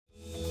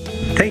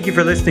Thank you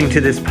for listening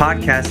to this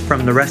podcast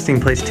from the Resting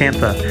Place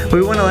Tampa.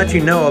 We want to let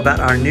you know about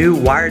our new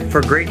Wired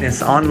for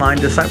Greatness online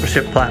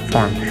discipleship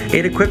platform.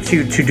 It equips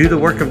you to do the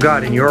work of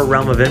God in your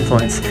realm of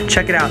influence.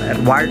 Check it out at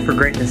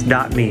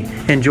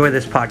wiredforgreatness.me. Enjoy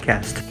this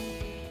podcast.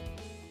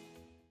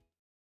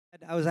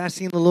 I was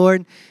asking the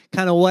Lord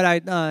kind of what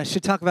I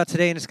should talk about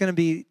today, and it's going to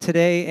be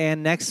today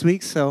and next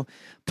week, so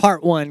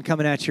part one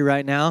coming at you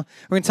right now.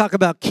 We're going to talk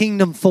about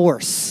kingdom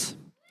force.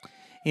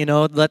 You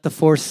know, may the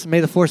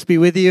force be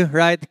with you,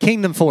 right? The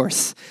kingdom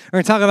force. We're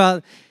going to talk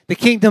about the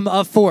kingdom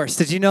of force.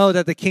 Did you know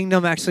that the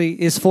kingdom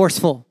actually is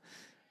forceful?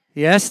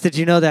 Yes, did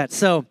you know that?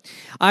 So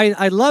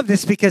I love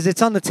this because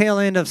it's on the tail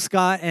end of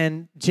Scott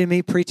and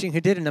Jimmy preaching,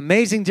 who did an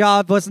amazing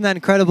job. Wasn't that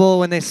incredible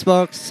when they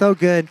spoke? So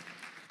good.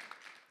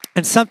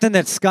 And something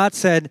that Scott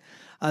said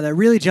that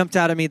really jumped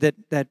out at me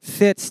that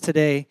fits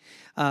today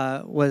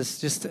was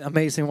just an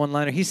amazing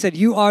one-liner. He said,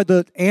 "You are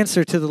the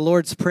answer to the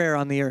Lord's Prayer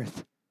on the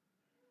earth.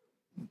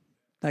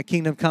 Thy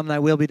kingdom come, thy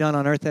will be done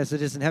on earth as it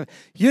is in heaven."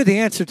 You're the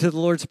answer to the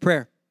Lord's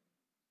Prayer.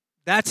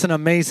 That's an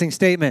amazing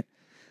statement.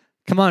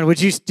 Come on, what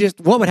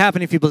would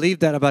happen if you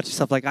believed that about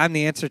yourself? Like, I'm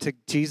the answer to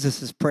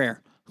Jesus'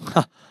 prayer,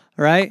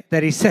 right?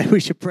 That he said we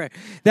should pray.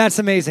 That's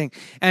amazing.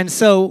 And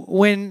so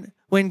when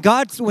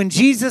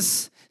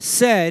Jesus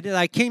said,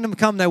 "Thy kingdom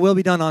come, thy will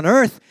be done on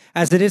earth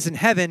as it is in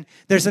heaven,"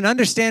 there's an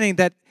understanding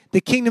that the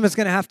kingdom is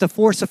going to have to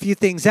force a few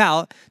things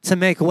out to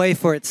make way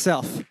for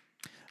itself,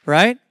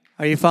 right?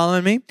 Are you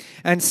following me?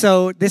 And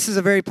so this is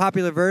a very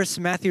popular verse,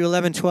 Matthew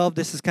 11:12.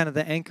 This is kind of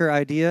the anchor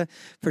idea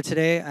for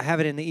today. I have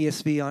it in the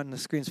ESV on the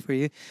screens for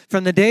you.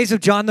 "From the days of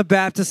John the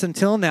Baptist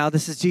until now,"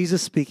 this is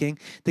Jesus speaking,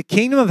 "the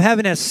kingdom of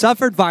heaven has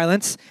suffered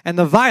violence, and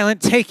the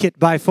violent take it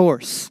by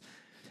force."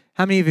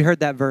 How many of you heard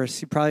that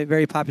verse? Probably a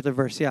very popular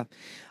verse, yeah.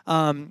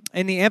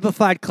 In the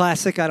Amplified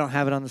Classic, I don't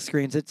have it on the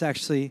screens. It's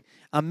actually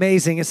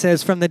amazing. It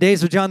says, "From the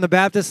days of John the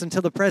Baptist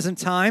until the present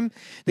time,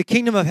 the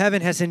kingdom of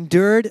heaven has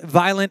endured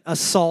violent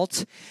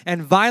assault,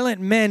 and violent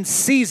men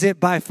seize it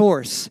by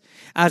force.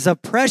 As a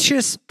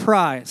precious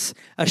prize,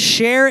 a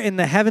share in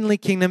the heavenly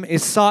kingdom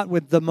is sought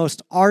with the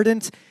most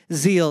ardent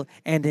zeal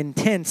and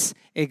intense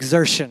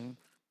exertion."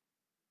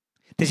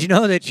 Did you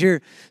know that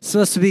you're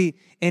supposed to be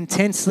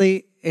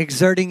intensely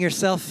exerting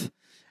yourself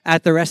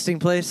at the resting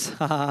place?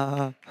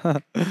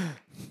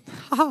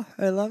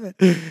 I love it.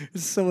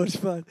 It's so much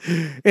fun.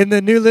 In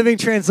the New Living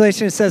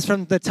Translation, it says,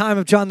 "From the time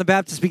of John the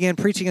Baptist began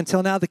preaching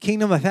until now, the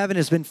kingdom of heaven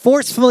has been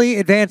forcefully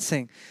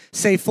advancing."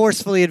 Say,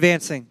 forcefully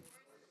advancing.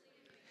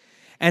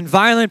 "And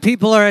violent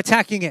people are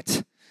attacking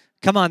it."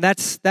 Come on,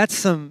 that's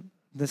some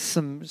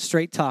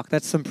straight talk.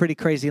 That's some pretty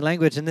crazy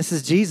language. And this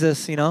is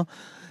Jesus, you know.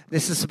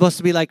 This is supposed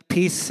to be like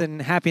peace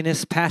and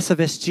happiness,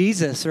 pacifist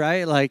Jesus,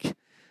 right? Like,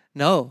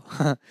 no,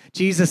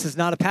 Jesus is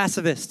not a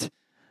pacifist.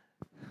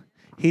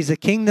 He's a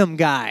kingdom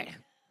guy.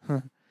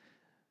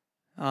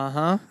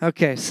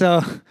 Okay,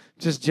 so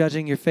just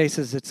judging your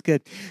faces, it's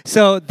good.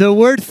 So the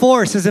word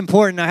force is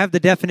important. I have the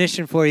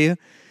definition for you.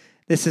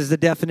 This is the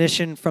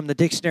definition from the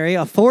dictionary.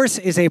 A force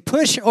is a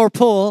push or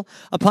pull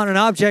upon an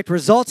object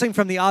resulting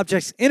from the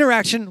object's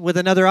interaction with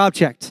another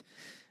object.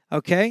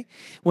 Okay?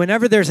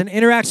 Whenever there's an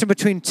interaction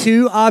between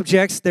two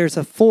objects, there's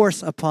a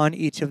force upon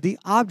each of the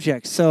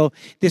objects. So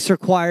this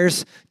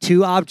requires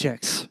two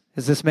objects.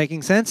 Is this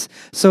making sense?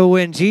 So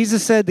when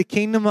Jesus said the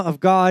kingdom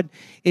of God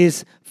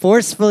is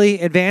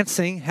forcefully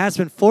advancing, has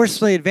been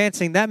forcefully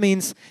advancing, that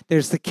means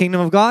there's the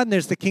kingdom of God and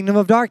there's the kingdom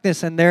of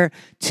darkness, and they're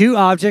two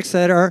objects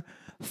that are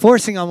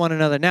forcing on one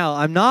another. Now,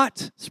 I'm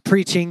not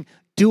preaching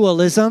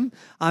dualism.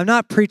 I'm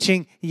not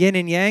preaching yin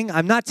and yang.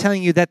 I'm not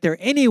telling you that they're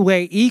any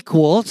way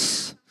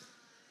equals.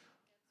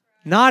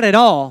 Not at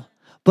all.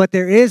 But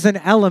there is an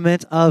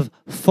element of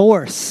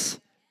force.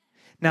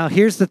 Now,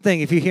 here's the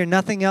thing. If you hear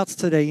nothing else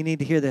today, you need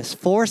to hear this.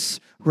 Force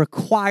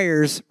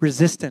requires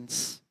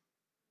resistance.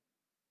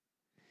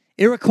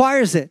 It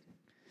requires it.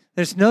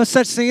 There's no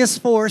such thing as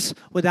force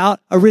without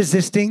a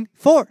resisting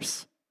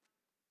force.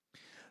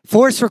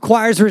 Force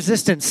requires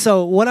resistance.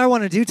 So what I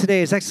want to do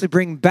today is actually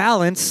bring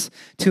balance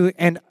to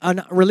and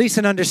release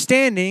an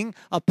understanding,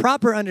 a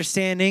proper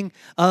understanding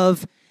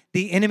of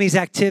the enemy's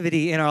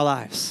activity in our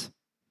lives.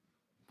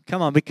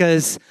 Come on,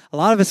 because a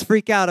lot of us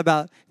freak out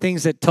about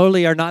things that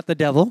totally are not the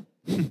devil.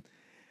 And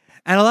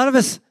a lot of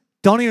us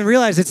don't even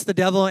realize it's the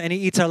devil and he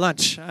eats our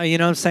lunch. You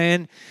know what I'm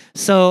saying?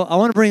 So I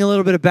want to bring a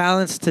little bit of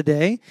balance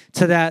today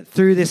to that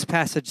through this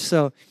passage.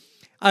 So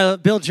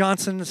Bill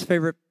Johnson's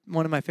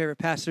one of my favorite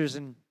pastors,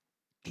 and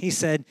he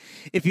said,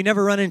 if you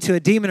never run into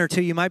a demon or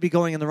two, you might be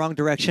going in the wrong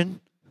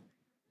direction.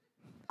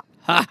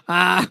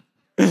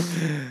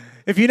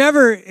 If you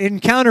never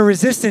encounter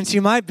resistance,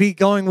 you might be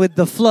going with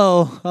the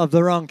flow of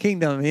the wrong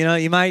kingdom. You know,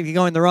 you might be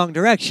going the wrong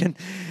direction.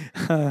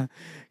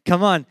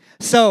 Come on.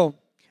 So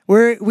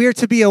we are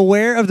to be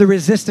aware of the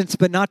resistance,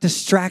 but not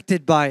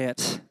distracted by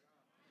it.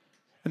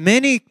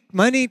 Many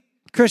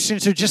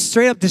Christians are just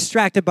straight up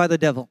distracted by the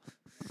devil.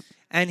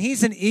 And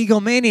he's an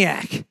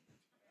egomaniac.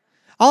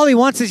 All he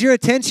wants is your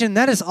attention.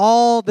 That is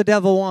all the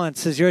devil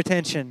wants, is your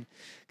attention.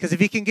 Because if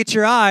he can get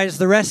your eyes,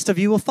 the rest of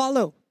you will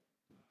follow.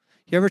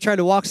 You ever tried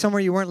to walk somewhere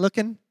you weren't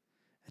looking?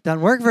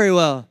 Doesn't work very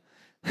well.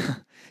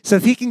 So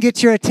if he can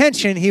get your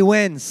attention, he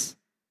wins.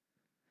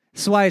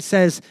 That's why it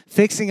says,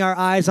 fixing our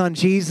eyes on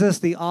Jesus,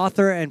 the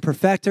author and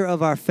perfecter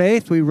of our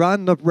faith. We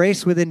run the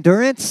race with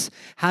endurance.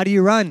 How do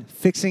you run?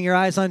 Fixing your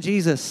eyes on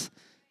Jesus.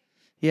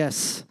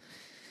 Yes.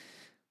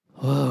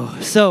 Whoa.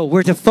 So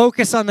we're to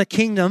focus on the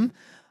kingdom,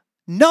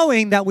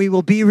 knowing that we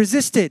will be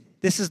resisted.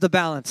 This is the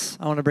balance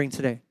I want to bring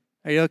today.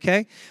 Are you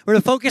okay? We're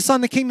to focus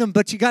on the kingdom,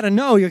 but you got to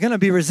know you're going to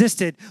be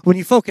resisted when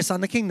you focus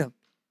on the kingdom.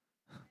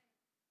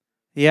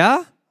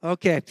 Yeah?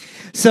 Okay.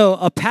 So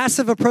a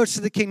passive approach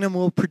to the kingdom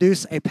will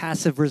produce a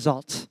passive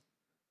result.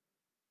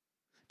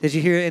 Did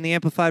you hear it in the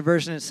Amplified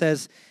Version? It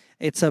says,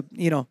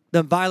 the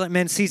violent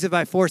man seize it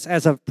by force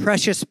as a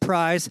precious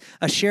prize.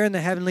 A share in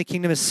the heavenly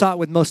kingdom is sought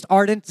with most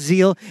ardent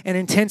zeal and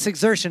intense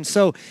exertion.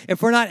 So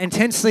if we're not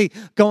intensely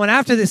going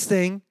after this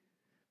thing,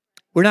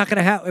 we're not going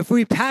to have, if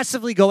we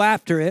passively go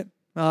after it,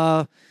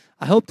 I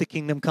hope the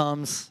kingdom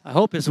comes. I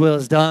hope his will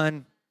is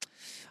done.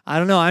 I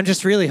don't know. I'm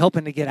just really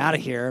hoping to get out of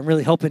here. I'm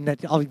really hoping that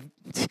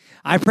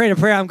I prayed a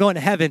prayer. I'm going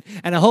to heaven,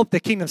 and I hope the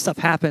kingdom stuff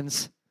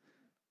happens.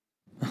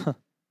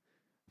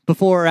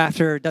 Before or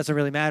after, it doesn't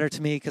really matter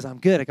to me because I'm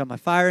good. I got my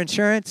fire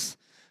insurance.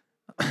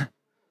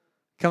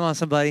 Come on,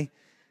 somebody.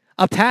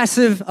 A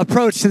passive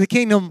approach to the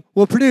kingdom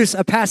will produce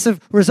a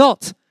passive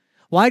result.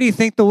 Why do you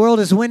think the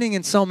world is winning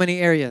in so many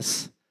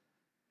areas?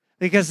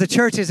 Because the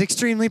church is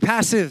extremely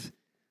passive.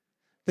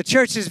 The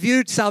church has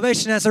viewed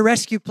salvation as a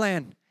rescue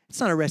plan. It's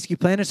not a rescue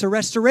plan, it's a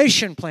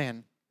restoration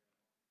plan.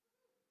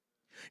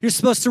 You're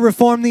supposed to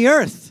reform the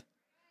earth.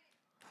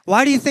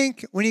 Why do you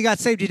think when you got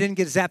saved you didn't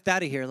get zapped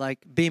out of here? Like,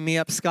 beam me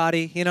up,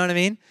 Scotty, you know what I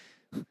mean?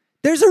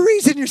 There's a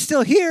reason you're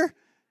still here.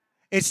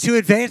 It's to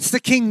advance the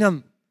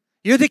kingdom.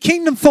 You're the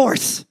kingdom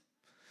force.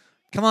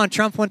 Come on,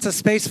 Trump wants a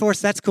space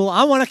force. That's cool.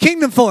 I want a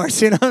kingdom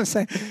force. You know what I'm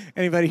saying?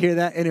 Anybody hear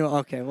that? Anyway,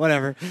 okay,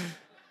 whatever.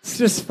 It's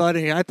just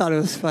funny. I thought it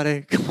was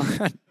funny. Come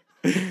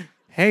on.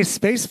 Hey,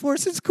 Space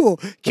Force is cool.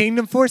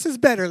 Kingdom Force is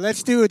better.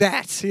 Let's do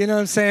that. You know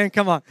what I'm saying?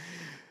 Come on.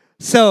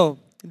 So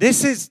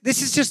this is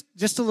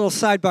just a little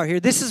sidebar here.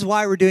 This is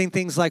why we're doing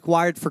things like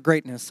Wired for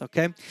Greatness,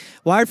 okay?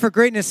 Wired for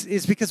Greatness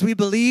is because we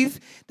believe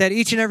that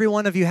each and every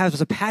one of you has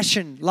a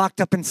passion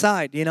locked up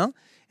inside, you know?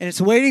 And it's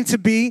waiting to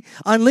be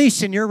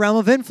unleashed in your realm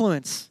of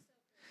influence.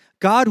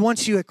 God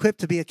wants you equipped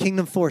to be a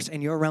kingdom force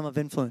in your realm of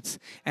influence.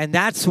 And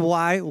that's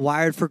why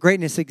Wired for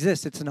Greatness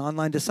exists. It's an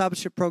online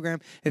discipleship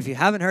program. If you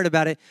haven't heard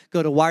about it,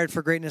 go to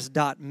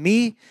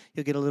wiredforgreatness.me.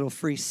 You'll get a little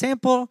free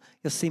sample.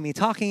 You'll see me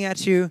talking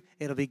at you.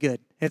 It'll be good.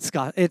 It's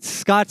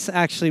Scott's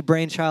actually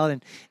brainchild,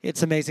 and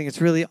it's amazing.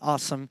 It's really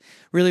awesome.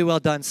 Really well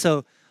done.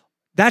 So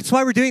that's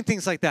why we're doing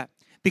things like that.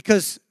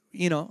 Because,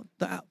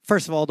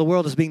 first of all, the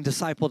world is being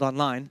discipled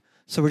online.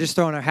 So we're just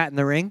throwing our hat in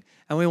the ring,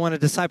 and we want to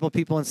disciple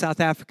people in South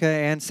Africa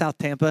and South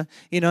Tampa,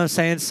 you know what I'm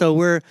saying? So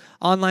we're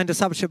online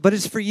discipleship, but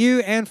it's for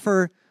you and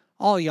for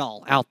all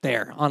y'all out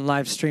there on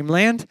live stream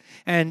land,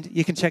 and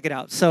you can check it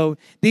out. So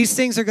these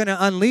things are going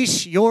to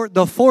unleash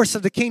the force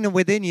of the kingdom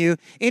within you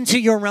into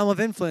your realm of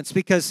influence,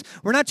 because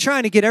we're not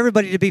trying to get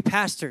everybody to be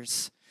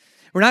pastors.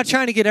 We're not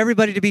trying to get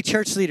everybody to be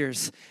church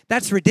leaders.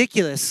 That's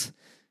ridiculous.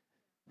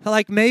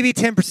 Like maybe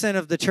 10%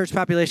 of the church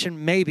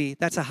population, maybe,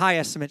 that's a high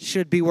estimate,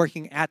 should be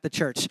working at the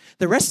church.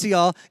 The rest of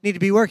y'all need to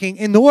be working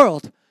in the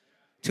world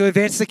to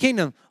advance the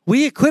kingdom.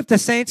 We equip the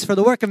saints for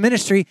the work of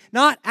ministry,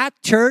 not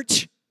at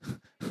church.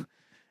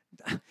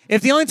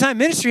 If the only time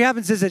ministry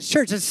happens is at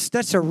church,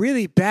 that's a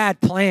really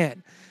bad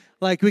plan.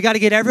 Like, we got to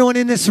get everyone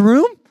in this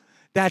room?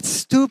 That's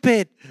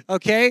stupid,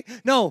 okay?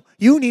 No,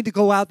 you need to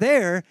go out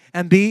there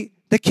and be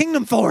the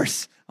kingdom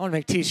force. I want to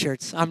make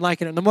t-shirts. I'm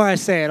liking it. The more I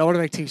say it, I want to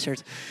make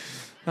t-shirts.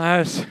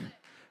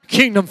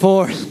 Kingdom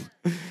force.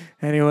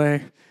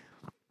 Anyway,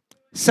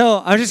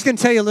 so I'm just going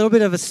to tell you a little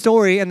bit of a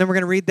story, and then we're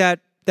going to read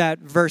that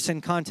verse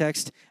in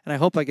context, and I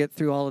hope I get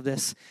through all of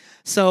this.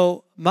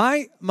 So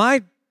my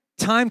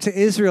time to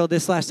Israel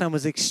this last time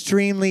was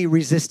extremely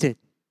resisted.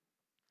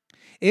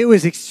 It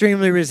was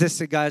extremely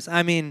resisted, guys.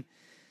 I mean,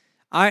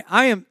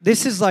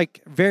 this is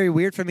like very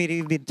weird for me to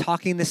even be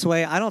talking this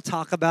way. I don't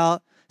talk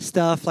about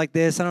stuff like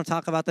this. I don't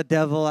talk about the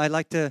devil. I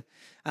like to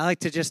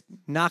just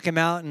knock him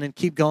out and then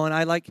keep going.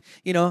 I like,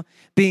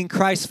 being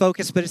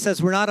Christ-focused, but it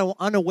says we're not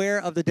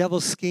unaware of the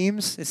devil's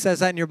schemes. It says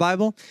that in your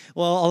Bible.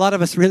 Well, a lot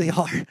of us really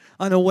are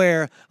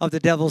unaware of the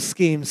devil's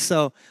schemes.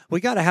 So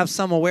we got to have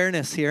some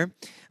awareness here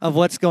of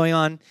what's going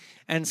on.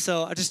 And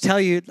so I'll just tell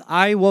you,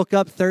 I woke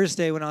up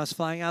Thursday when I was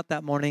flying out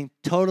that morning,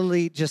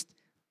 totally just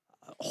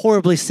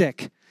horribly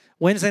sick.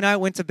 Wednesday night,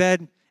 went to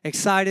bed,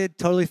 excited,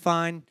 totally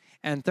fine.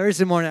 And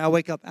Thursday morning, I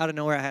wake up out of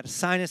nowhere. I had a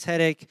sinus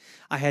headache.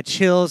 I had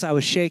chills. I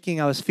was shaking.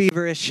 I was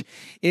feverish.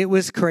 It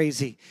was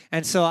crazy.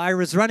 And so I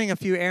was running a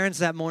few errands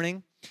that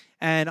morning.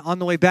 And on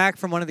the way back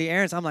from one of the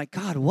errands, I'm like,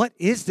 God, what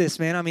is this,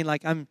 man? I mean,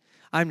 like, I'm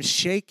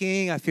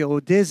shaking. I feel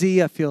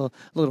dizzy. I feel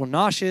a little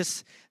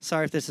nauseous.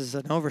 Sorry if this is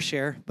an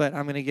overshare, but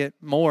I'm going to get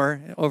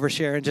more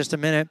overshare in just a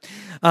minute.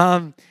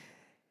 And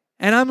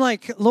I'm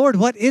like, Lord,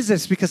 what is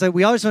this? Because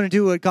we always want to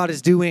do what God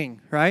is doing,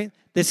 right?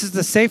 This is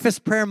the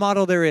safest prayer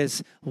model there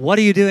is. What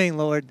are you doing,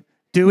 Lord?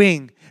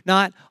 Doing,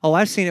 not, oh,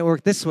 I've seen it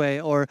work this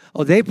way, or,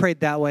 oh, they prayed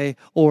that way,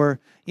 or,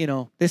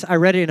 this, I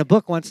read it in a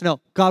book once. No,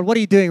 God, what are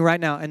you doing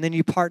right now? And then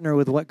you partner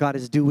with what God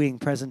is doing,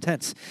 present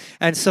tense.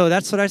 And so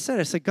that's what I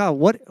said. I said, God,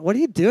 what are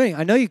you doing?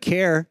 I know you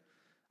care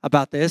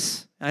about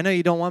this. I know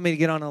you don't want me to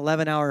get on an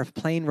 11-hour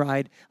plane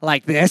ride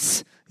like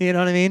this. You know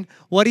what I mean?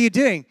 What are you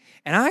doing?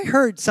 And I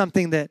heard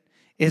something that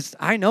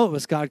I know it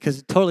was God because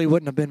it totally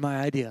wouldn't have been my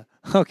idea.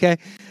 Okay?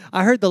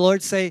 I heard the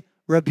Lord say,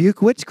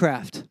 rebuke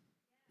witchcraft.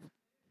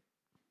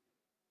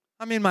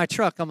 I'm in my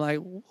truck. I'm like,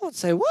 won't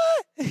say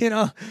what?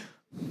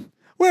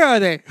 Where are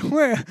they?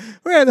 Where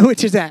are the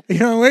witches at?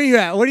 Where are you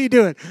at? What are you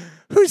doing?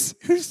 Who's?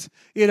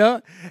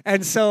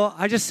 And so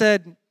I just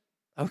said,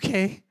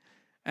 okay.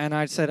 And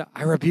I said,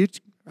 I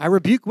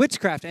rebuke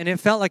witchcraft. And it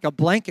felt like a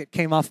blanket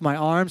came off my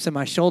arms and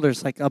my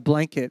shoulders, like a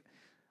blanket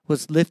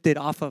was lifted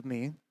off of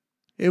me.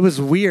 It was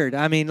weird.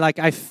 I mean, like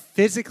I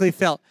physically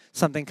felt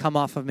something come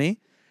off of me.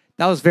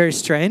 That was very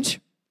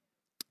strange.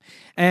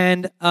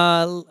 And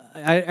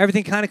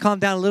everything kind of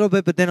calmed down a little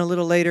bit, but then a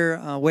little later,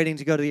 waiting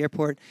to go to the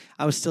airport,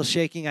 I was still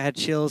shaking. I had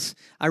chills.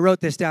 I wrote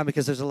this down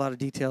because there's a lot of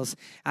details.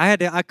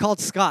 I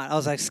called Scott. I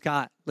was like,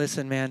 Scott,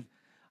 listen, man,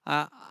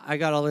 I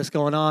got all this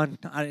going on.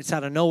 It's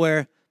out of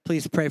nowhere.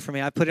 Please pray for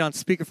me. I put it on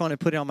speakerphone and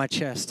put it on my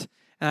chest.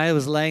 And I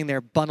was laying there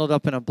bundled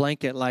up in a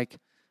blanket like,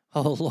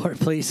 oh, Lord,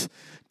 please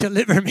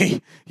deliver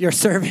me, your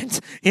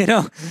servant.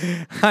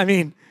 I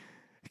mean,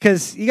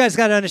 because you guys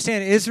got to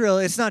understand, Israel,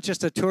 it's not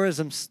just a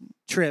tourism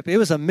trip. It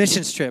was a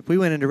missions trip. We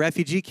went into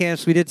refugee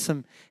camps. We did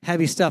some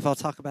heavy stuff. I'll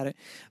talk about it.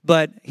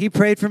 But he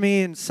prayed for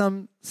me, and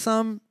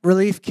some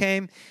relief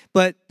came.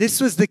 But this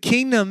was the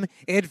kingdom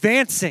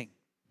advancing.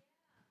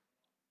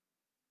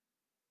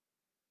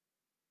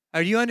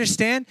 Do you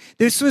understand?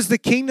 This was the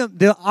kingdom,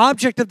 the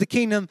object of the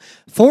kingdom,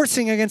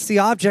 forcing against the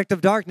object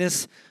of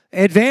darkness,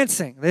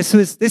 advancing. This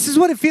is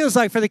what it feels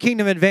like for the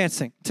kingdom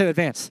to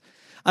advance.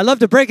 I love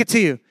to break it to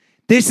you.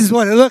 This is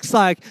what it looks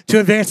like to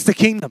advance the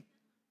kingdom.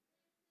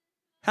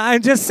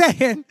 I'm just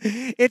saying,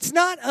 it's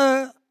not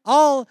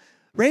all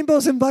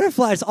rainbows and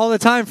butterflies all the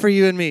time for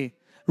you and me.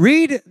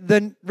 Read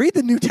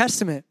the New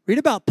Testament. Read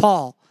about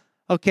Paul,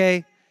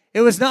 okay?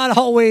 It was not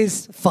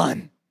always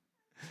fun,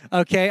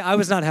 okay? I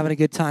was not having a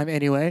good time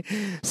anyway.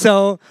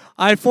 So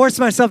I forced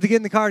myself to get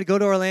in the car to go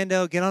to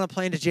Orlando, get on a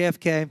plane to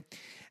JFK.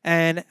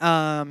 And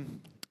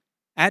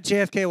at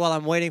JFK, while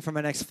I'm waiting for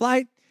my next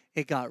flight,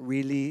 it got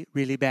really,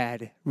 really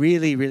bad.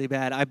 Really, really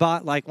bad. I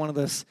bought like one of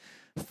those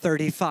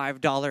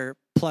 $35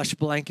 plush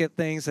blanket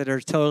things that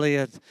are totally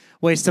a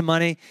waste of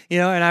money,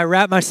 and I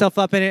wrapped myself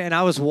up in it, and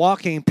I was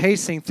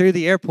pacing through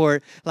the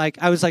airport. Like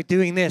I was like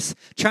doing this,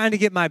 trying to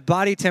get my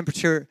body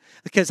temperature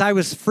because I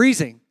was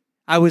freezing.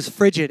 I was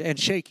frigid and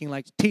shaking,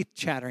 like teeth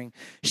chattering,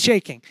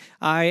 shaking.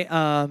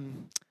 I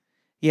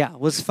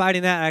was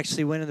fighting that. I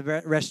actually went in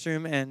the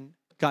restroom and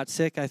got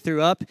sick. I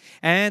threw up,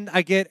 and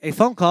I get a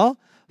phone call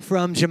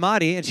from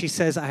Jamadi, and she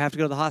says, I have to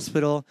go to the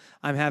hospital.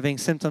 I'm having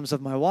symptoms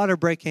of my water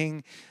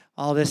breaking,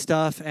 all this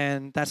stuff,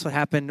 and that's what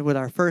happened with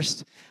our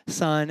first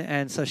son.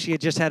 And so she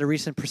had just had a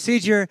recent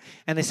procedure,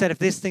 and they said, if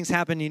these things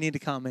happen, you need to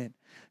come in.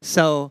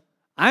 So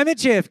I'm at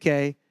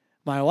JFK.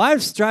 My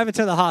wife's driving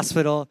to the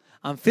hospital.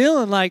 I'm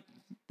feeling like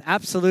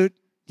absolute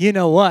you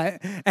know what,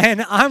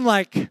 and I'm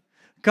like,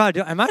 God,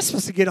 am I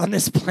supposed to get on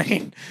this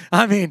plane?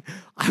 I mean,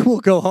 I will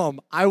go home.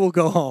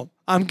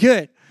 I'm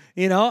good.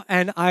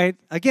 And I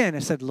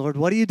said, Lord,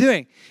 what are you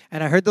doing?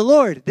 And I heard the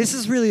Lord. This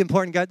is really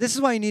important, God. This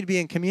is why you need to be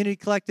in community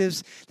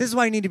collectives. This is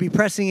why you need to be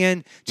pressing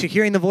in to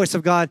hearing the voice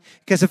of God.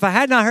 Because if I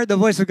had not heard the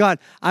voice of God,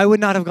 I would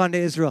not have gone to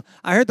Israel.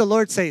 I heard the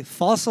Lord say,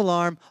 false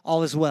alarm,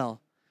 all is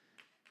well.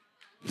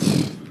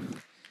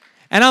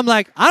 And I'm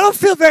like, I don't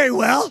feel very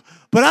well,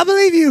 but I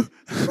believe you.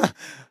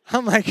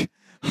 I'm like,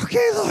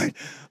 okay, Lord,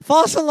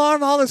 false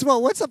alarm, all is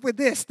well. What's up with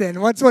this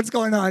then? What's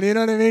going on? You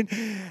know what I mean?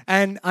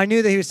 And I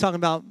knew that he was talking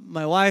about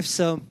my wife,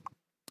 so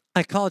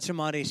I called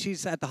Shamadi.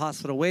 She's at the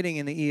hospital waiting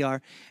in the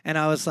ER, and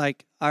I was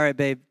like, all right,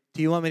 babe,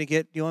 do you want me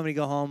to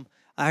go home?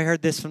 I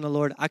heard this from the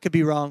Lord. I could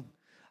be wrong.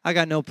 I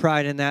got no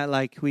pride in that.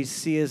 Like we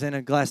see as in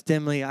a glass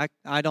dimly.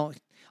 I don't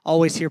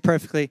always hear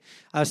perfectly.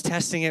 I was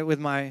testing it with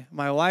my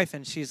wife,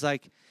 and she's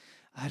like,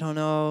 I don't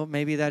know,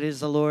 maybe that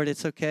is the Lord.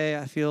 It's okay.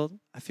 I feel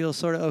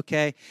sort of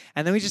okay.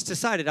 And then we just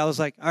decided, I was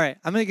like, all right,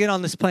 I'm going to get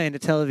on this plane to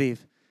Tel Aviv,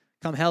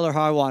 come hell or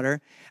high water.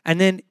 And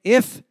then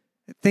if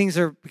things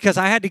are, because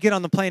I had to get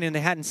on the plane and they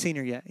hadn't seen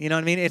her yet. You know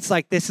what I mean? It's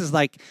like, this is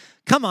like,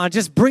 come on,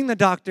 just bring the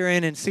doctor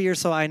in and see her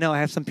so I know I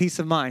have some peace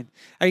of mind.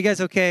 Are you guys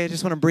okay? I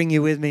just want to bring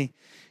you with me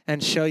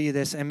and show you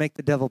this and make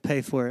the devil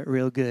pay for it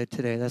real good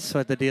today. That's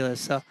what the deal is.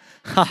 So,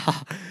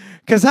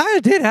 because I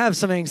did have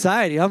some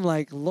anxiety. I'm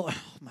like, Lord,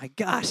 oh my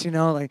gosh,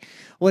 like,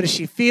 what is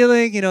she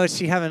feeling? Is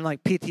she having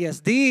like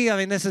PTSD? I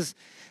mean, this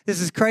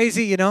is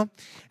crazy,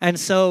 And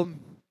so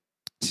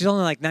she's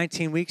only like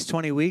 19 weeks,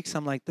 20 weeks.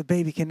 I'm like, the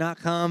baby cannot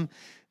come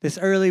this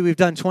early. We've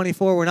done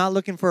 24. We're not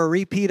looking for a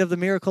repeat of the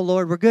miracle,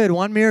 Lord. We're good.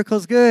 One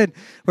miracle's good.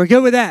 We're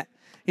good with that.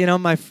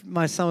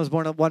 My son was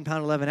born at 1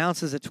 pound, 11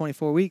 ounces at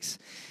 24 weeks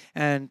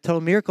and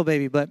total miracle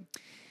baby. But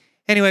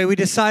anyway, we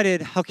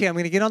decided, okay, I'm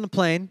going to get on the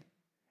plane.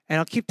 and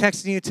I'll keep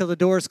texting you till the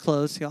doors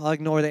close. I'll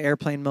ignore the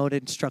airplane mode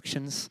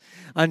instructions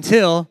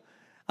until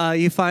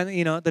you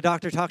finally, the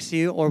doctor talks to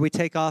you or we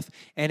take off.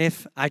 And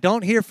if I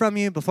don't hear from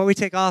you before we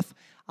take off,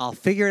 I'll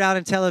figure it out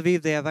in Tel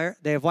Aviv. They have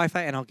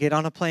Wi-Fi, and I'll get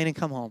on a plane and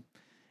come home.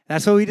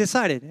 That's what we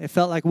decided. It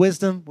felt like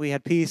wisdom. We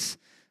had peace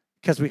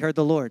because we heard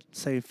the Lord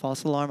say,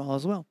 false alarm, all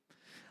is well.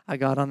 I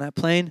got on that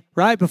plane.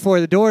 Right before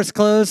the doors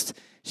closed,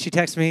 she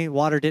texted me,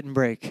 water didn't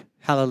break.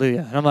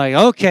 Hallelujah. And I'm like,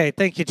 okay,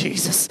 thank you,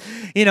 Jesus.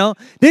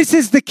 This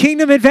is the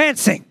kingdom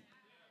advancing.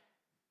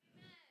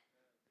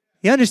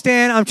 You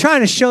understand? I'm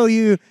trying to show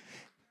you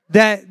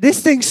that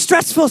this thing's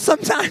stressful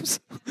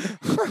sometimes.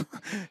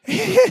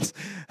 It is.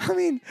 I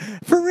mean,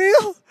 for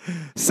real.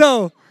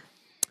 So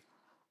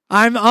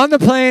I'm on the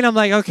plane. I'm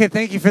like, okay,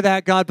 thank you for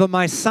that, God. But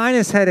my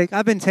sinus headache,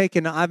 I've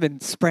been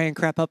spraying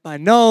crap up my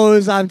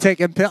nose. I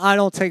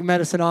don't take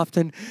medicine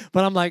often,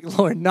 but I'm like,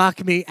 Lord,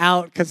 knock me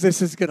out because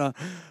this is going to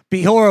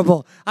be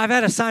horrible. I've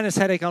had a sinus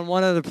headache on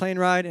one other plane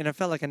ride, and it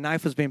felt like a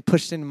knife was being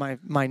pushed into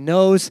my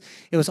nose.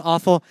 It was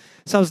awful.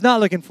 So I was not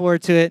looking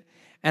forward to it.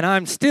 And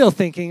I'm still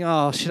thinking,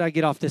 oh, should I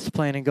get off this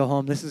plane and go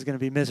home? This is going to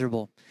be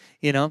miserable,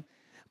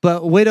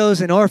 But widows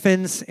and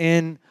orphans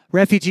in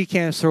refugee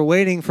camps were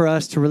waiting for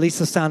us to release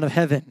the sound of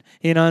heaven,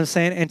 you know what I'm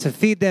saying? And to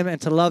feed them and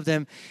to love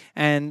them.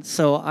 And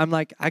so I'm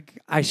like,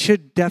 I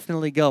should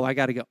definitely go. I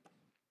got to go.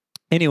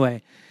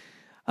 Anyway,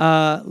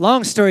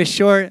 long story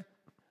short,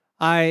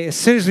 as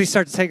soon as we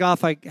start to take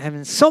off, I'm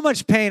in so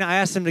much pain. I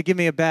asked him to give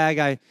me a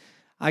bag.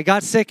 I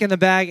got sick in the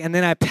bag, and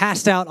then I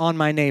passed out on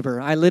my neighbor.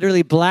 I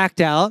literally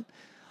blacked out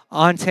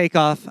on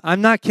takeoff.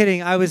 I'm not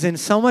kidding. I was in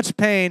so much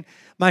pain.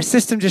 My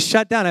system just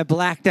shut down. I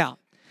blacked out.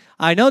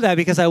 I know that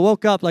because I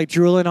woke up like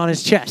drooling on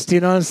his chest. You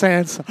know what I'm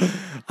saying? So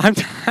I'm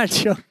not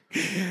joking.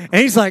 And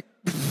he's like,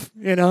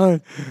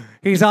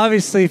 he's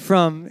obviously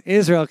from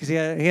Israel because he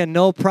had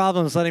no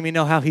problems letting me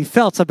know how he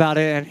felt about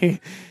it.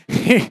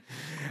 And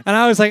and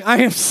I was like, I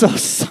am so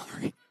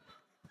sorry.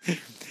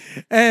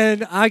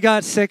 And I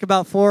got sick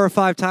about 4 or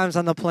 5 times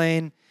on the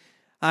plane.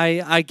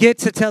 I get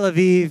to Tel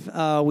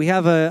Aviv. We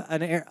have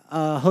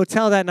a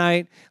hotel that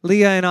night.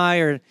 Leah and I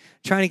are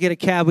trying to get a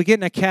cab. We get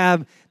in a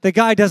cab. The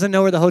guy doesn't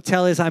know where the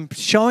hotel is. I'm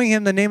showing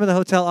him the name of the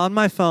hotel on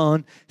my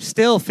phone,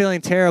 still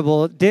feeling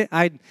terrible.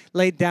 I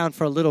laid down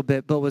for a little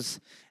bit, but was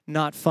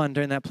not fun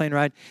during that plane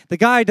ride. The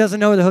guy doesn't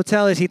know where the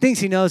hotel is. He thinks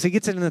he knows. He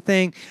gets into the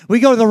thing.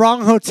 We go to the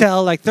wrong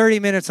hotel, like 30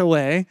 minutes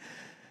away.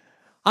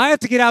 I have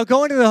to get out,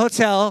 go into the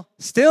hotel,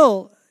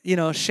 still,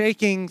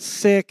 shaking,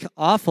 sick,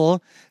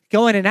 awful.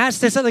 Go in and ask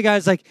this other guy,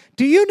 like,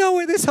 do you know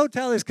where this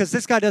hotel is? Because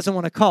this guy doesn't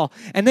want to call.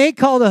 And they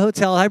call the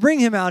hotel. I bring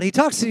him out. He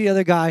talks to the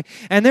other guy.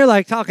 And they're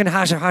like talking, and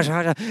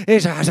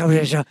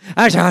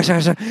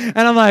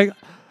I'm like,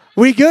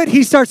 we good?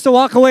 He starts to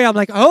walk away. I'm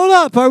like, hold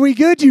up. Are we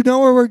good? You know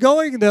where we're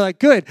going? And they're like,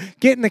 good.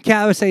 Get in the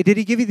cab and say, did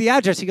he give you the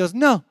address? He goes,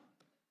 no.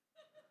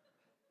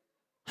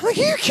 I'm like,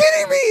 are you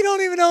kidding me? You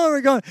don't even know where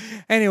we're going.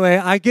 Anyway,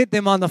 I get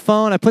them on the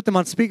phone. I put them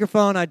on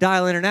speakerphone. I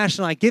dial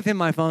international. I give him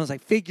my phone. I was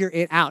like, figure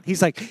it out.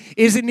 He's like,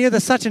 is it near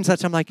the such and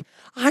such? I'm like,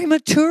 I'm a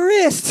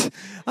tourist.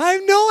 I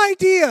have no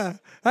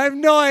idea. I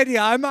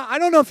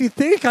don't know if you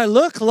think I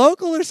look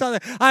local or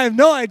something. I have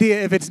no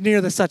idea if it's near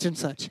the such and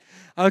such.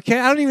 Okay?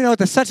 I don't even know what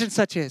the such and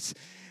such is.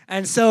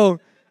 And so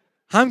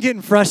I'm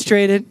getting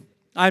frustrated.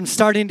 I'm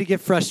starting to get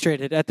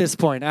frustrated at this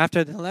point.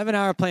 After the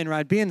 11-hour plane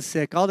ride, being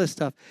sick, all this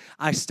stuff,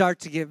 I start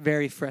to get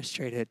very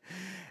frustrated.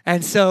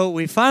 And so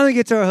we finally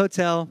get to our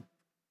hotel.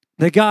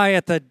 The guy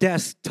at the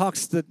desk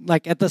talks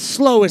at the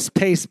slowest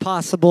pace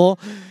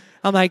possible.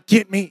 I'm like,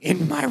 get me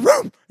in my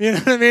room. You know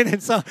what I mean?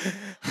 And so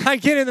I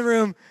get in the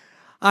room.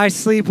 I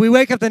sleep. We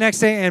wake up the next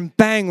day, and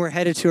bang, we're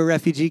headed to a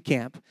refugee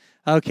camp.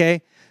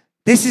 Okay?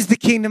 This is the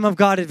kingdom of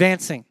God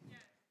advancing.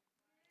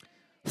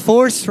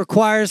 Force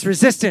requires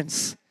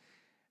resistance.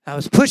 I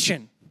was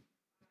pushing,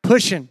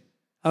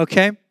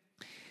 okay?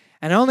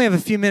 And I only have a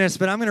few minutes,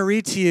 but I'm going to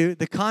read to you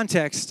the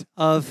context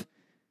of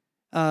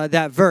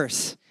that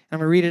verse. I'm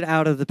going to read it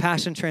out of the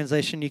Passion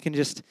Translation.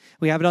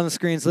 We have it on the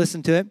screens,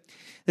 listen to it.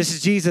 This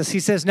is Jesus. He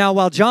says, now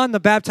while John the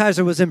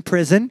Baptizer was in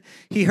prison,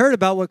 he heard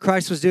about what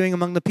Christ was doing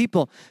among the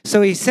people.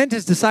 So he sent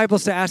his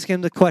disciples to ask him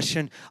the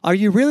question, are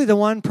you really the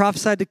one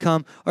prophesied to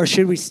come, or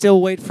should we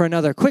still wait for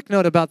another? Quick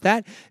note about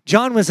that.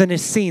 John was an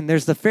Essene.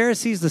 There's the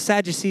Pharisees, the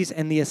Sadducees,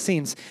 and the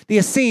Essenes. The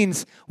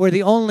Essenes were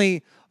the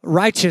only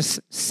righteous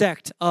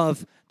sect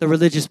of the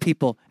religious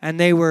people, and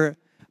they were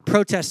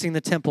protesting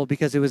the temple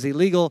because it was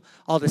illegal,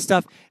 all this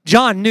stuff.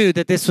 John knew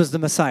that this was the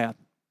Messiah.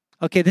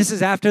 Okay, this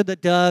is after the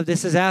dove.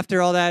 This is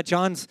after all that.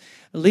 John's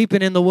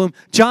leaping in the womb.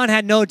 John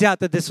had no doubt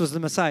that this was the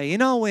Messiah. You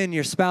know when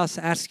your spouse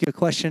asks you a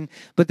question,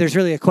 but there's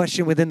really a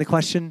question within the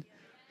question?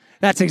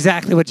 That's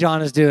exactly what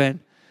John is doing.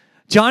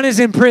 John is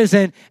in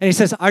prison, and he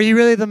says, are you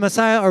really the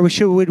Messiah, or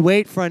should we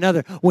wait for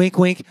another? Wink,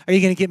 wink. Are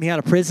you going to get me out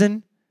of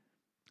prison?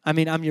 I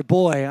mean, I'm your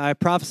boy. I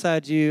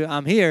prophesied you.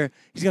 I'm here.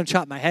 He's going to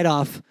chop my head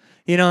off.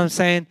 You know what I'm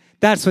saying?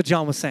 That's what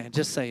John was saying,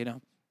 just so you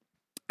know.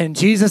 And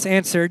Jesus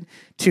answered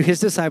to his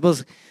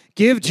disciples,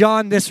 Give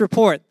John this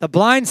report. The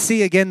blind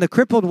see again, the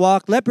crippled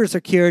walk, lepers are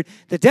cured,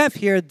 the deaf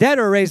hear, dead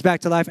are raised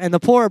back to life, and the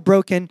poor are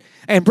broken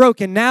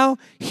now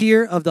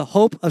hear of the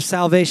hope of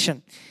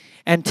salvation.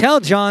 And tell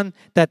John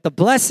that the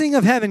blessing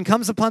of heaven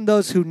comes upon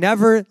those who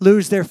never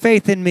lose their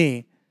faith in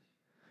me.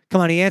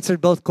 Come on, he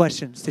answered both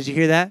questions. Did you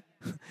hear that?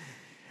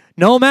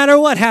 No matter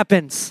what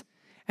happens.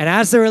 And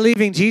as they were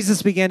leaving,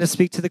 Jesus began to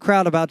speak to the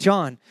crowd about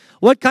John.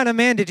 What kind of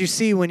man did you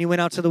see when you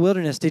went out to the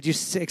wilderness? Did you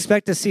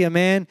expect to see a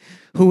man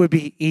who would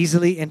be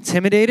easily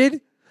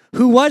intimidated?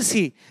 Who was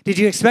he? Did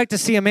you expect to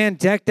see a man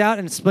decked out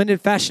in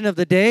splendid fashion of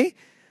the day?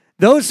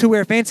 Those who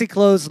wear fancy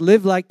clothes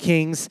live like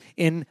kings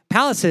in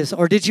palaces.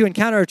 Or did you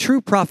encounter a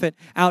true prophet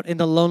out in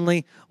the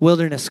lonely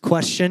wilderness?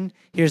 Question.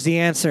 Here's the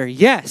answer.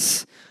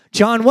 Yes,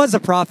 John was a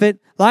prophet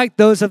like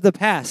those of the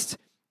past.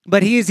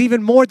 But he is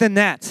even more than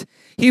that.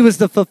 He was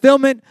the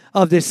fulfillment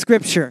of this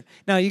scripture.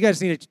 Now, you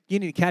guys need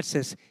to catch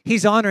this.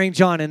 He's honoring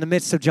John in the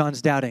midst of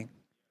John's doubting.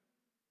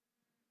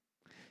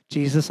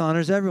 Jesus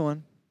honors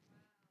everyone.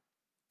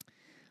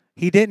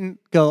 He didn't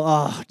go,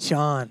 oh,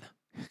 John,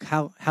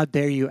 how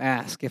dare you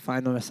ask if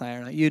I'm the Messiah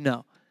or not? You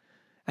know.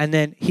 And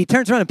then he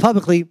turns around and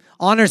publicly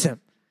honors him.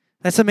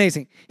 That's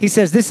amazing. He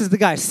says, this is the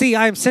guy. See,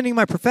 I am sending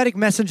my prophetic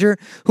messenger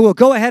who will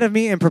go ahead of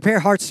me and prepare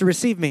hearts to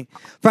receive me.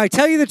 For I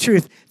tell you the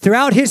truth,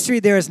 throughout history,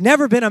 there has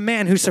never been a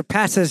man who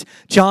surpasses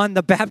John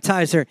the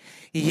Baptizer.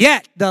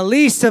 Yet, the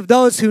least of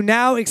those who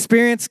now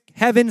experience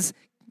heaven's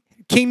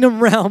kingdom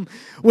realm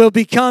will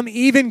become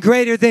even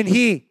greater than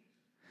he.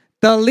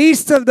 The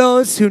least of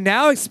those who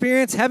now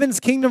experience heaven's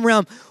kingdom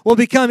realm will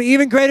become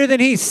even greater than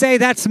he. Say,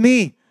 that's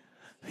me.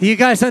 You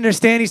guys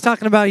understand he's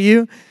talking about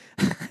you?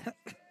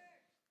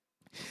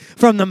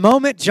 From the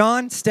moment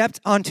John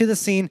stepped onto the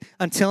scene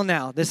until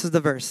now, this is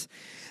the verse,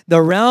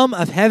 the realm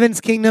of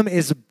heaven's kingdom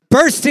is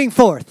bursting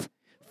forth,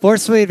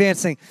 forcefully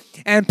advancing,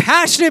 and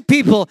passionate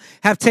people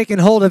have taken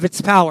hold of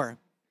its power.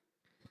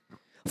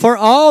 For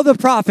all the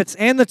prophets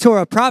and the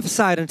Torah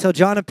prophesied until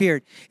John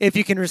appeared. If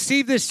you can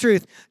receive this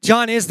truth,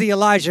 John is the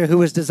Elijah who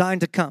was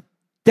destined to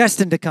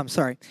come.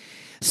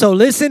 So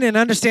listen and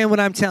understand what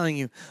I'm telling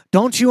you.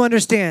 Don't you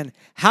understand?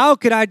 How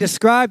could I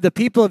describe the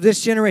people of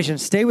this generation?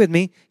 Stay with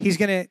me. He's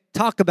going to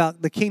talk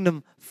about the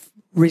kingdom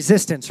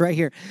resistance right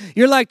here.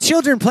 You're like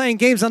children playing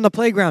games on the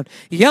playground,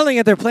 yelling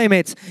at their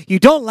playmates. You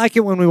don't like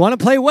it when we want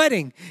to play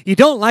wedding. You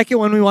don't like it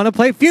when we want to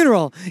play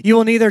funeral. You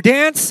will neither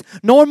dance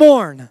nor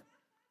mourn.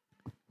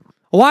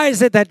 Why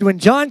is it that when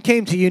John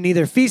came to you,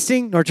 neither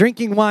feasting nor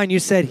drinking wine, you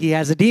said he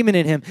has a demon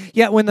in him?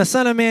 Yet when the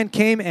Son of Man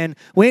came and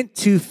went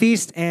to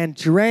feast and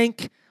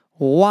drank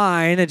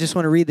wine, I just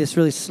want to read this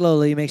really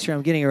slowly, make sure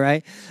I'm getting it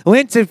right.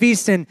 Went to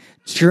feast and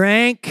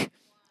drank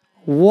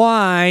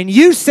wine.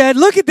 You said,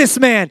 look at this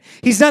man.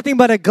 He's nothing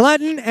but a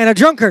glutton and a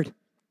drunkard.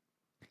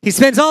 He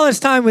spends all his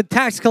time with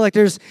tax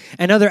collectors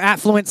and other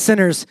affluent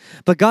sinners,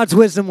 but God's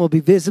wisdom will be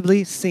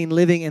visibly seen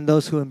living in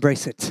those who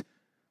embrace it.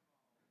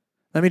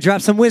 Let me drop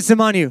some wisdom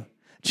on you.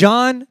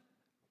 John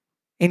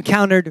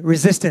encountered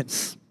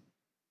resistance.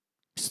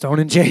 He's thrown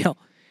in jail.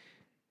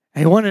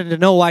 And he wanted to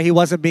know why he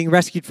wasn't being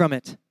rescued from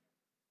it.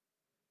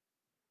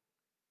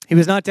 He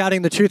was not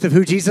doubting the truth of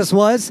who Jesus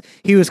was.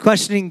 He was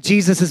questioning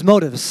Jesus'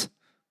 motives.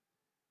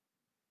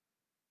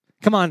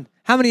 Come on,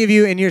 how many of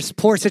you in your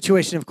poor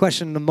situation have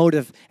questioned the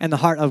motive and the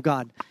heart of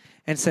God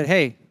and said,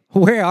 hey,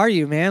 where are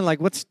you, man? Like,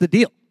 what's the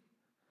deal?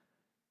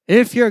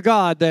 If you're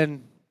God,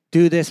 then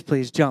do this,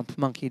 please. Jump,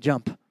 monkey,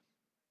 jump.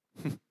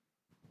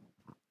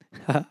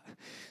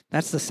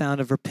 That's the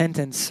sound of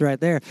repentance right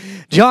there.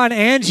 John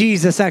and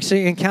Jesus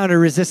actually encountered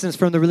resistance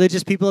from the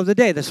religious people of the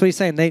day. That's what he's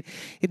saying. They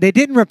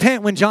didn't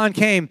repent when John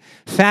came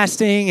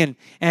fasting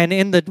and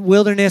in the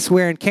wilderness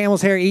wearing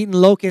camel's hair, eating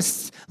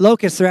locusts.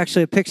 Locusts are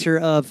actually a picture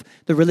of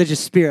the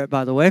religious spirit,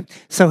 by the way.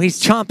 So he's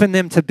chomping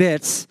them to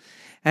bits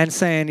and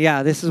saying,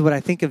 yeah, this is what I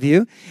think of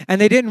you. And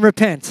they didn't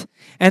repent.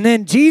 And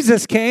then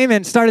Jesus came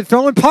and started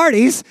throwing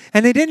parties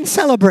and they didn't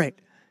celebrate.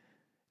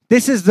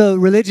 This is the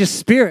religious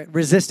spirit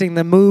resisting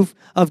the move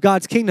of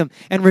God's kingdom.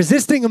 And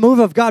resisting a move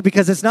of God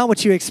because it's not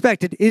what you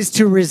expected is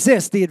to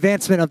resist the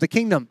advancement of the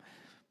kingdom.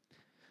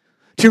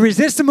 To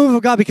resist the move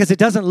of God because it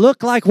doesn't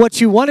look like what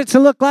you want it to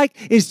look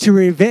like is to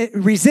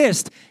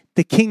resist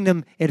the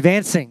kingdom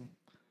advancing.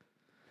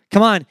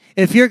 Come on,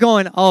 if you're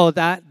going, oh,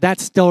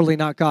 that's totally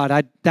not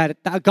God.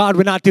 God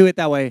would not do it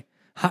that way.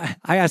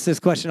 I ask this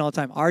question all the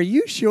time. Are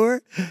you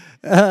sure?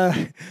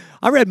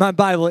 I read my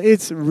Bible.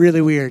 It's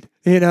really weird.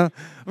 You know,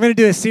 I'm going to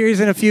do a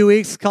series in a few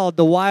weeks called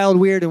The Wild,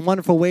 Weird, and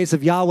Wonderful Ways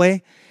of Yahweh.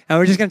 And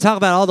we're just going to talk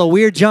about all the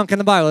weird junk in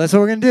the Bible. That's what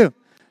we're going to do.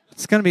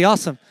 It's going to be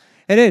awesome.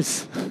 It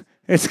is.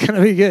 It's going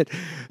to be good.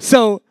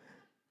 So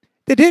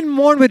they didn't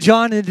mourn with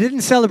John and they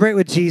didn't celebrate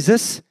with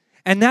Jesus.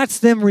 And that's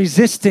them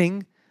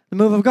resisting the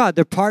move of God.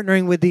 They're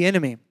partnering with the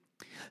enemy.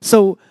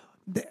 So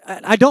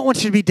I don't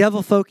want you to be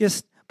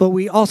devil-focused, but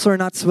we also are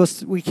not supposed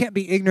to, we can't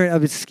be ignorant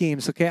of his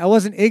schemes, okay? I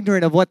wasn't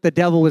ignorant of what the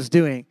devil was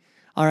doing,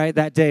 all right,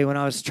 that day when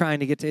I was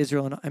trying to get to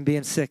Israel and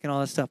being sick and all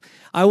that stuff.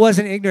 I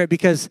wasn't ignorant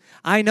because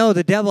I know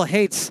the devil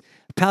hates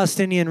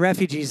Palestinian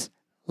refugees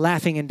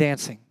laughing and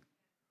dancing.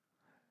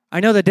 I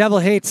know the devil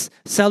hates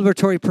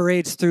celebratory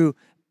parades through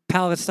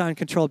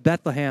Palestine-controlled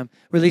Bethlehem,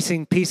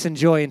 releasing peace and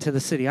joy into the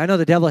city. I know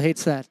the devil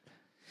hates that.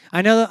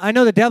 I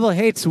know the devil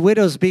hates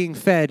widows being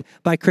fed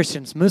by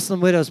Christians,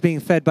 Muslim widows being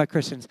fed by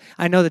Christians.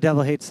 I know the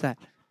devil hates that.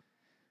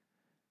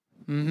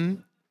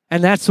 And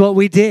that's what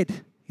we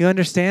did. You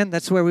understand?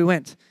 That's where we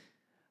went.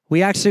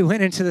 We actually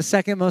went into the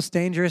second most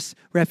dangerous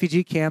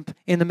refugee camp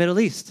in the Middle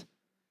East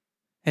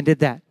and did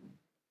that.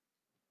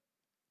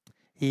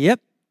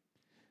 Yep.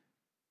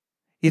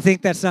 You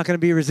think that's not going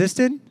to be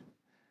resisted?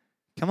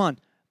 Come on.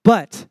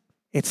 But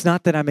it's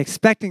not that I'm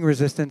expecting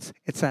resistance.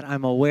 It's that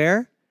I'm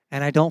aware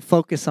and I don't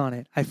focus on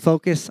it. I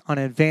focus on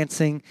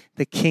advancing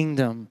the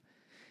kingdom.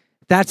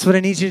 That's what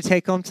I need you to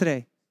take home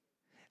today.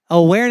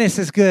 Awareness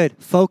is good.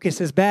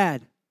 Focus is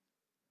bad.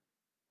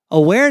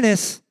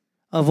 Awareness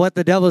of what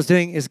the devil is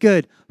doing is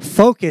good.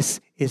 Focus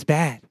is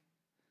bad.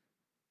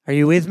 Are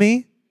you with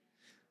me?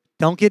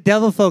 Don't get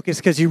devil focused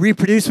because you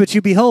reproduce what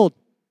you behold.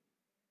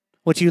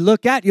 What you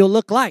look at, you'll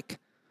look like.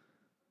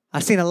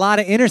 I've seen a lot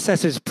of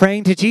intercessors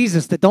praying to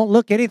Jesus that don't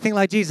look anything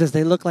like Jesus.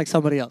 They look like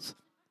somebody else.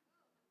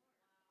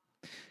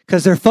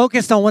 Because they're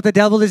focused on what the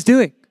devil is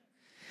doing.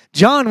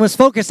 John was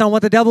focused on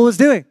what the devil was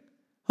doing.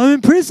 I'm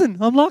in prison.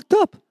 I'm locked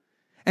up.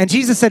 And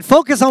Jesus said,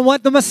 focus on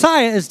what the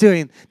Messiah is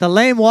doing. The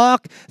lame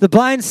walk, the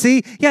blind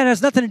see. Yeah, it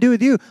has nothing to do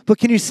with you. But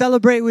can you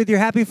celebrate with your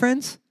happy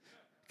friends?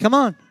 Come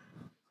on.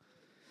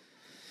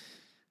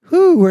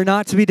 We're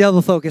not to be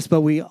devil focused,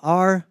 but we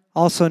are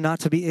also not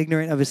to be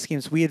ignorant of his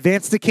schemes. We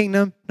advance the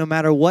kingdom no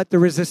matter what the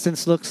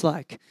resistance looks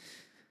like.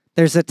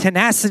 There's a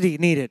tenacity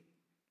needed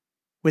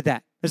with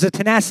that. There's a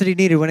tenacity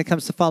needed when it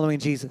comes to following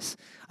Jesus.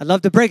 I'd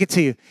love to break it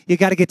to you. You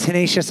got to get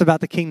tenacious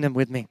about the kingdom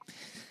with me.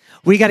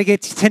 We got to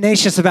get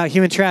tenacious about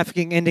human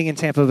trafficking ending in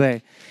Tampa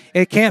Bay.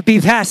 It can't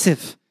be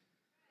passive.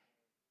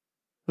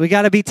 We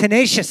got to be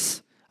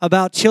tenacious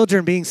about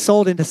children being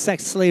sold into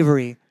sex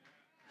slavery.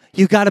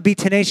 You got to be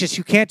tenacious.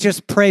 You can't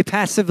just pray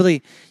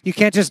passively. You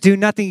can't just do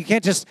nothing. You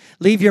can't just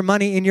leave your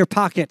money in your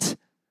pocket.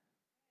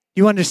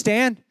 You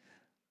understand?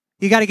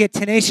 You got to get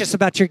tenacious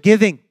about your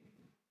giving.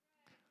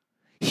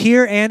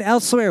 Here and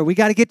elsewhere, we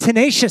got to get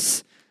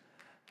tenacious.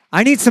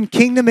 I need some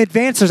kingdom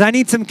advancers. I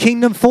need some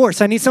kingdom force.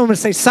 I need someone to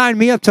say, sign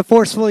me up to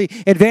forcefully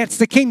advance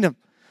the kingdom.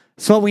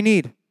 That's what we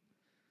need.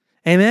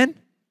 Amen?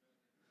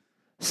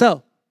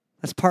 So,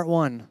 that's part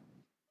one.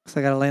 So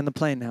I got to land the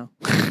plane now.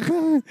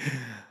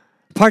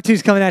 Part two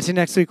is coming at you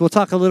next week. We'll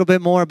talk a little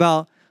bit more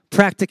about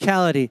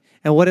practicality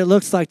and what it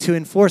looks like to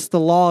enforce the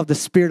law of the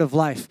spirit of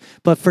life.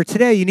 But for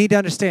today, you need to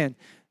understand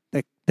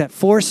that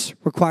force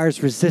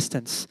requires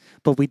resistance.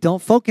 But we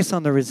don't focus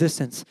on the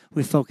resistance.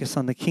 We focus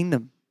on the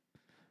kingdom.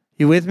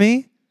 You with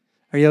me?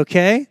 Are you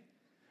okay?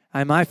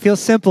 I might feel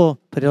simple,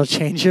 but it'll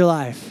change your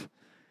life.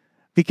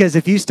 Because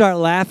if you start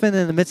laughing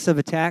in the midst of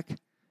attack,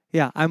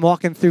 I'm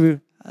walking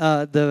through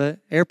the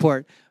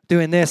airport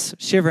doing this,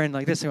 shivering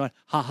like this, and going,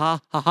 ha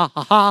ha ha ha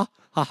ha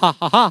ha ha ha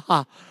ha ha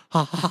ha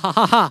ha ha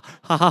ha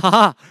ha ha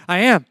ha. I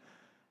am.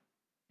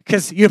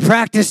 Because you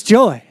practice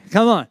joy.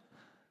 Come on.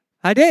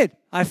 I did.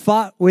 I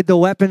fought with the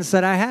weapons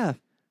that I have.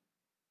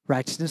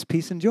 Righteousness,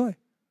 peace, and joy.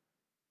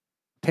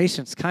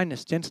 Patience,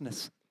 kindness,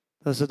 gentleness.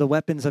 Those are the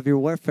weapons of your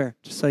warfare,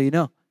 just so you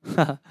know.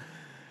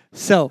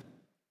 So,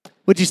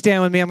 would you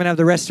stand with me? I'm going to have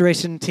the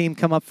restoration team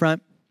come up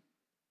front.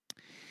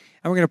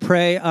 And we're going to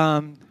pray.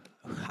 I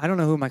don't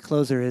know who my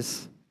closer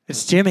is.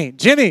 It's Jimmy.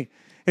 Jimmy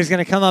is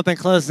going to come up and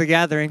close the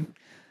gathering.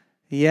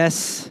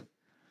 Yes.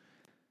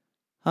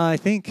 I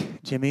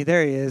think Jimmy,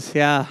 there he is.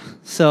 Yeah.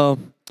 So,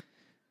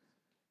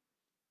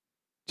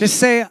 just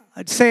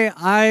let's say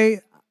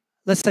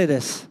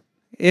this.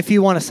 If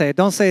you want to say it.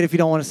 Don't say it if you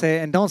don't want to say it.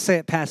 And don't say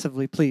it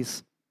passively,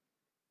 please.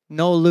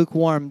 No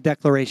lukewarm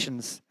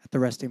declarations at the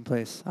resting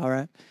place, all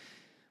right?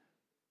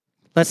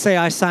 Let's say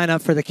I sign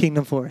up for the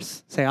kingdom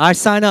force. Say, I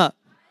sign up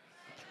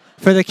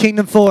for the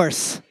kingdom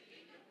force.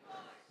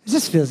 It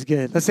just feels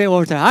good. Let's say it one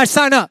more time. I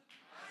sign up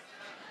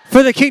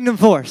for the kingdom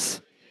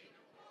force.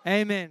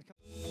 Amen.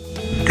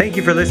 Thank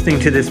you for listening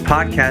to this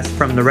podcast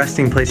from the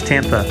Resting Place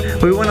Tampa.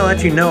 We want to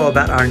let you know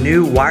about our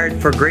new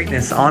Wired for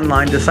Greatness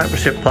online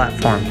discipleship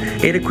platform.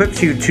 It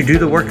equips you to do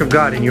the work of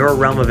God in your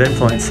realm of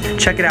influence.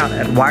 Check it out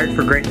at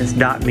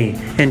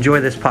wiredforgreatness.me. Enjoy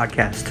this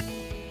podcast.